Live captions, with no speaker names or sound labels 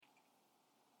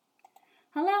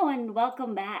Hello and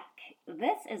welcome back.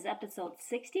 This is episode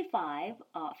 65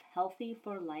 of Healthy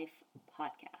for Life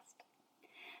podcast.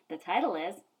 The title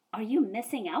is Are You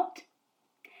Missing Out?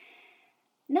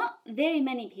 Not very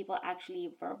many people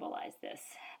actually verbalize this,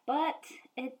 but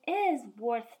it is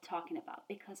worth talking about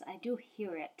because I do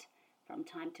hear it from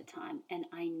time to time, and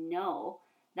I know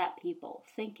that people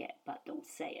think it but don't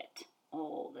say it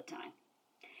all the time.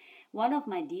 One of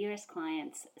my dearest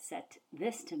clients said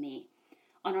this to me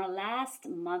on our last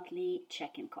monthly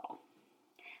check-in call.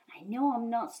 I know I'm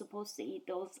not supposed to eat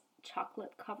those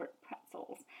chocolate-covered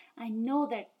pretzels. I know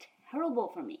they're terrible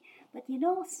for me. But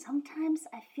sometimes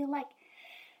I feel like,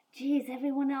 geez,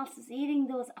 everyone else is eating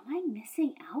those. Am I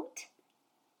missing out?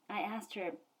 I asked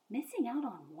her, missing out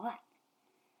on what?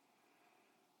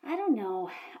 I don't know.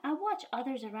 I watch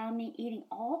others around me eating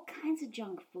all kinds of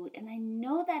junk food, and I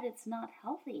know that it's not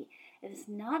healthy. It is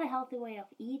not a healthy way of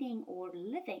eating or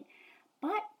living.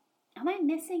 But am I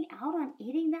missing out on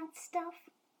eating that stuff?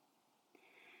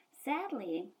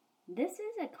 Sadly, this is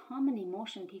a common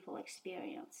emotion people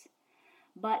experience.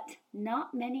 But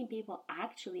not many people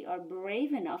actually are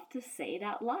brave enough to say it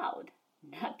out loud.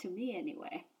 Not to me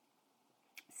anyway.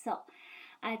 So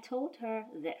I told her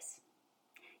this.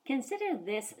 Consider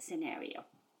this scenario.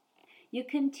 You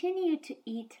continue to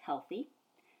eat healthy,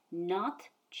 not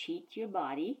cheat your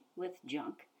body with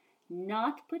junk,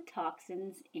 not put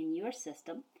toxins in your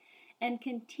system, and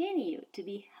continue to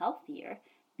be healthier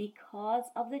because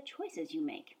of the choices you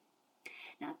make.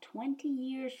 Now, 20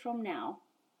 years from now,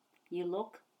 you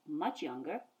look much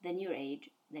younger than your age,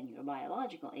 than your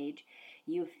biological age.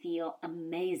 You feel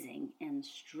amazing and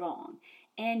strong,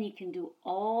 and you can do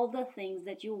all the things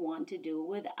that you want to do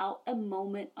without a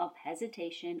moment of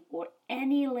hesitation or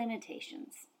any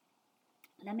limitations.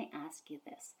 Let me ask you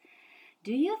this.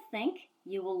 Do you think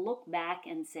you will look back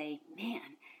and say, man,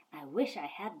 I wish I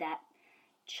had that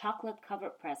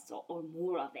chocolate-covered pretzel or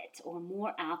more of it, or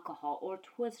more alcohol, or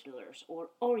Twizzlers, or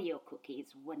Oreo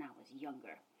cookies when I was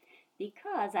younger?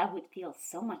 Because I would feel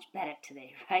so much better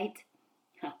today, right?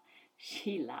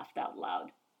 She laughed out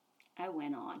loud. I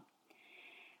went on.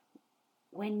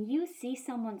 When you see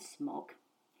someone smoke,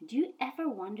 do you ever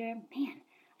wonder, man,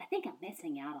 I think I'm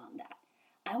missing out on that.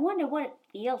 I wonder what it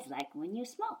feels like when you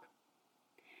smoke.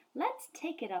 Let's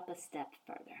take it up a step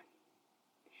further.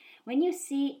 When you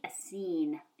see a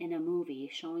scene in a movie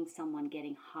showing someone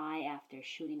getting high after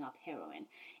shooting up heroin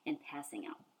and passing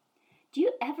out, do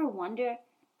you ever wonder,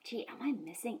 gee, am I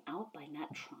missing out by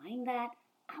not trying that?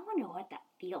 I wonder what that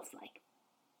feels like.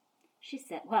 She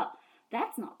said, well,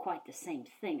 that's not quite the same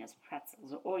thing as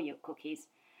pretzels or Oreo cookies.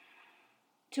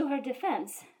 To her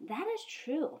defense, that is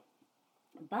true,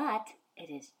 but it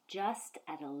is just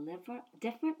at a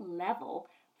different level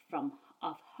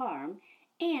of harm,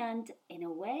 and in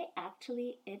a way,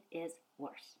 actually, it is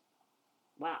worse.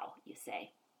 Wow, you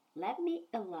say. Let me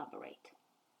elaborate.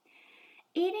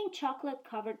 Eating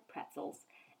chocolate-covered pretzels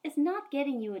is not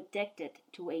getting you addicted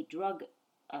to a drug,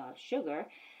 sugar,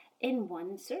 in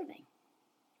one serving.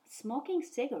 Smoking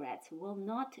cigarettes will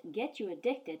not get you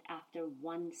addicted after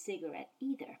one cigarette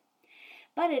either.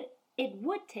 But it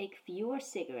would take fewer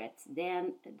cigarettes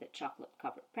than the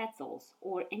chocolate-covered pretzels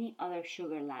or any other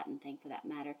sugar-laden thing for that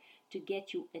matter to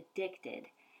get you addicted.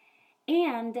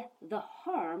 And the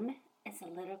harm is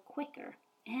a little quicker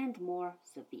and more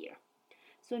severe.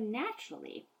 So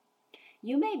naturally,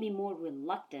 you may be more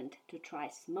reluctant to try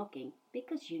smoking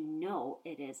because you know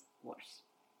it is worse.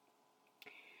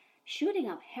 Shooting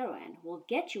up heroin will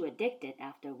get you addicted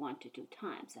after 1 to 2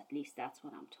 times. At least that's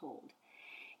what I'm told.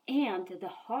 And the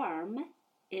harm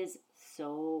is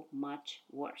so much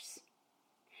worse.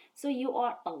 So you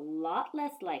are a lot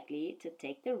less likely to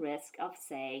take the risk of,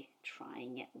 say,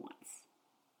 trying it once.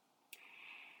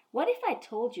 What if I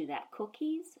told you that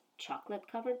cookies,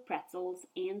 chocolate-covered pretzels,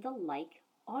 and the like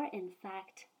are in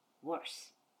fact worse?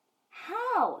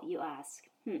 How, you ask?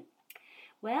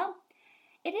 Well,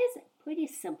 it is pretty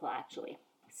simple actually.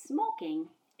 Smoking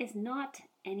is not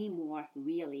anymore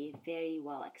really very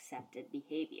well accepted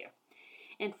behavior.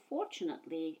 And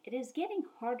fortunately, it is getting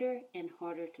harder and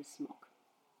harder to smoke.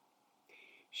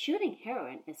 Shooting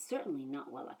heroin is certainly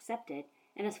not well accepted,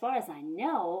 and as far as I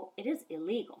know, it is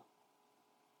illegal.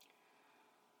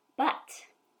 But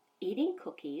eating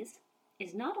cookies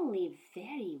is not only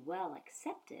very well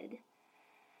accepted,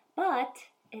 but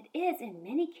it is in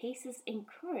many cases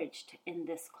encouraged in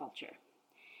this culture.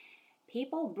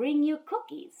 People bring you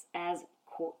cookies as,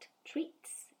 quote,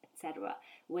 treats, etc.,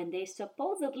 when they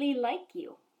supposedly like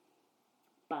you.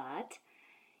 But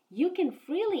you can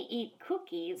freely eat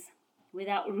cookies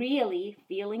without really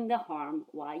feeling the harm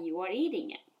while you are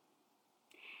eating it.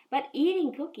 But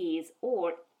eating cookies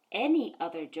or any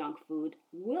other junk food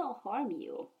will harm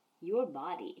you, your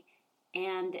body,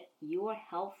 and your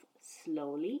health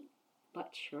slowly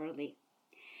but surely.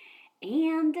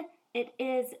 And it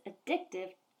is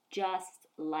addictive just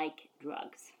like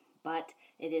drugs, but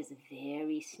it is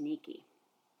very sneaky.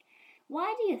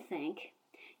 Why do you think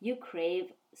you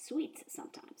crave sweets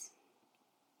sometimes?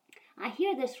 I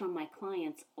hear this from my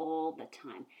clients all the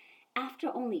time.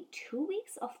 After only 2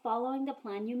 weeks of following the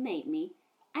plan you made me,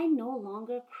 I no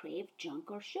longer crave junk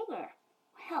or sugar.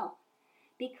 Well,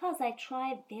 because I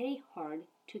try very hard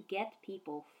to get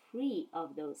people free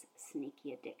of those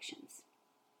sneaky addictions.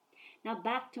 Now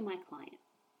back to my client.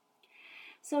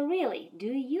 So really, do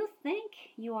you think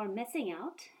you are missing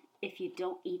out if you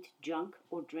don't eat junk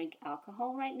or drink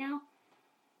alcohol right now?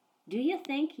 Do you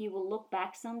think you will look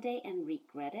back someday and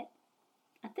regret it?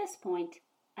 At this point,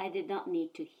 I did not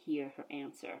need to hear her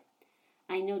answer.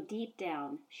 I know deep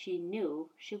down she knew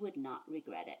she would not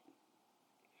regret it.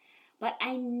 But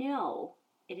I know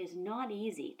it is not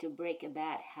easy to break a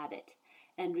bad habit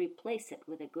and replace it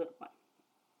with a good one.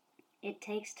 It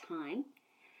takes time,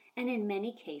 and in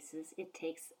many cases, it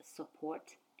takes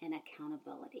support and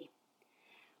accountability.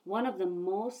 One of the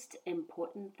most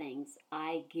important things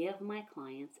I give my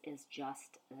clients is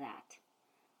just that: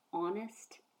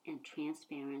 honest and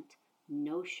transparent,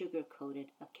 no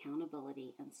sugar-coated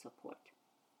accountability and support.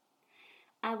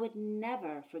 I would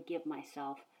never forgive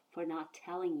myself for not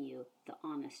telling you the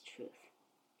honest truth.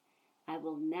 I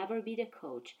will never be the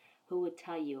coach who would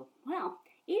tell you, well,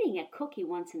 eating a cookie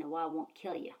once in a while won't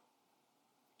kill you.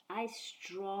 I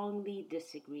strongly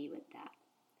disagree with that.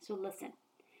 So listen,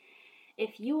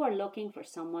 if you are looking for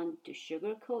someone to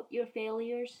sugarcoat your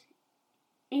failures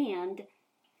and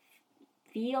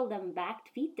feed them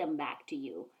back to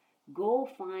you, go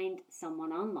find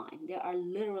someone online. There are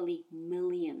literally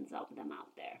millions of them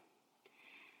out there.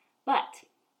 But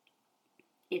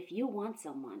if you want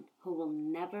someone who will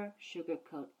never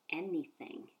sugarcoat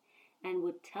anything and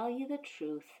would tell you the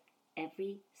truth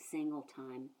every single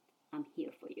time, I'm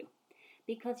here for you.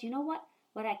 Because you know what?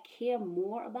 What I care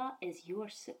more about is your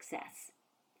success.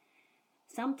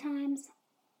 Sometimes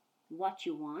what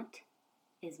you want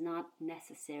is not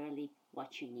necessarily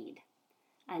what you need.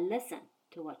 I listen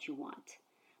to what you want,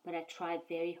 but I try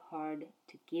very hard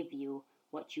to give you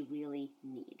what you really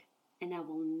need. And I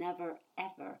will never,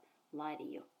 ever lie to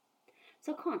you.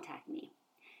 So contact me.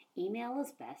 Email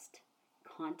is best,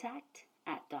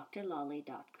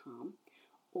 contact@drlolly.com,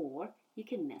 or you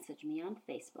can message me on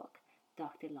Facebook,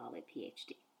 Dr. Lolly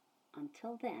PhD.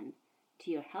 Until then,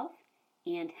 to your health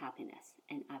and happiness,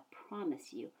 and I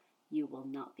promise you, you will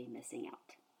not be missing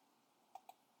out.